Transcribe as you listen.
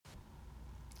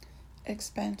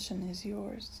Expansion is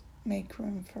yours. Make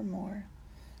room for more.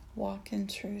 Walk in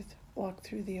truth. Walk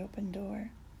through the open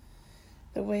door.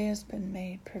 The way has been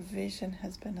made. Provision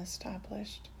has been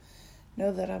established.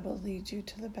 Know that I will lead you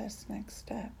to the best next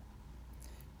step.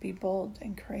 Be bold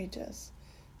and courageous.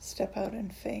 Step out in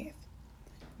faith.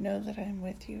 Know that I am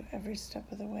with you every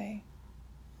step of the way.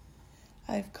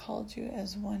 I have called you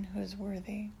as one who is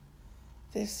worthy.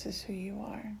 This is who you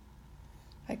are.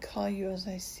 I call you as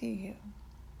I see you.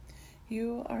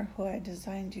 You are who I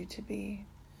designed you to be.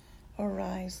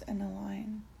 Arise and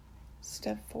align.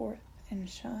 Step forth and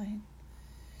shine.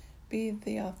 Be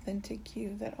the authentic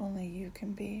you that only you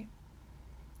can be.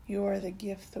 You are the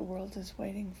gift the world is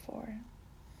waiting for.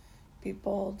 Be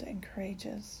bold and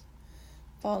courageous.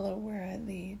 Follow where I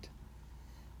lead.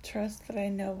 Trust that I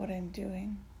know what I'm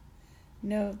doing.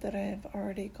 Know that I have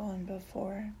already gone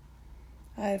before.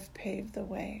 I have paved the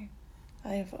way.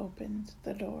 I have opened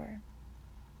the door.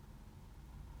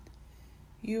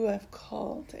 You have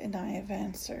called and I have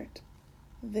answered.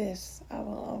 This I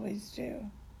will always do.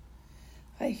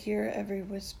 I hear every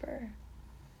whisper.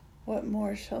 What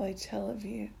more shall I tell of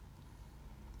you?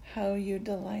 How you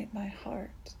delight my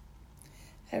heart.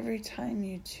 Every time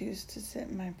you choose to sit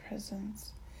in my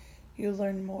presence, you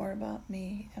learn more about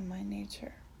me and my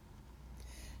nature.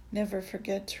 Never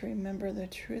forget to remember the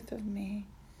truth of me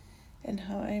and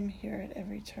how I am here at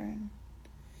every turn.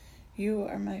 You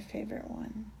are my favorite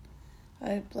one.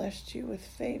 I have blessed you with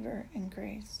favor and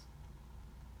grace.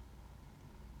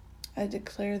 I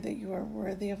declare that you are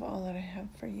worthy of all that I have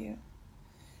for you.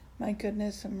 My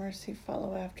goodness and mercy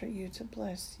follow after you to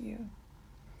bless you.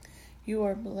 You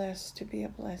are blessed to be a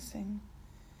blessing.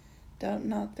 Doubt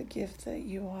not the gift that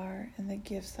you are and the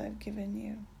gifts I've given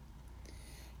you.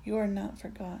 You are not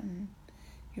forgotten.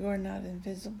 You are not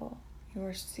invisible. You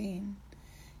are seen.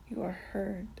 You are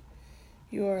heard.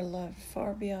 You are loved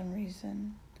far beyond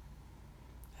reason.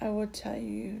 I will tell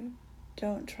you,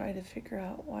 don't try to figure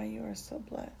out why you are so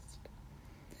blessed.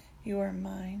 You are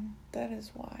mine, that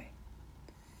is why.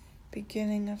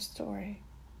 Beginning of story.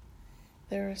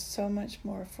 There is so much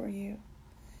more for you.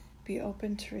 Be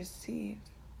open to receive.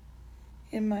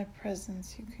 In my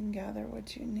presence, you can gather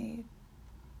what you need.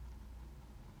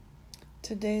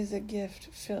 Today is a gift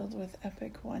filled with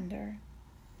epic wonder.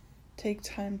 Take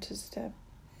time to step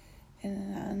in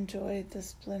and enjoy the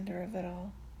splendor of it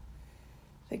all.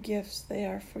 The gifts, they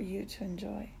are for you to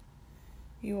enjoy.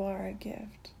 You are a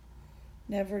gift.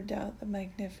 Never doubt the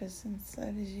magnificence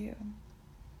that is you.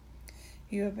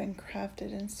 You have been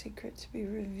crafted in secret to be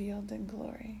revealed in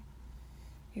glory.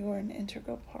 You are an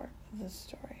integral part of the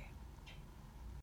story.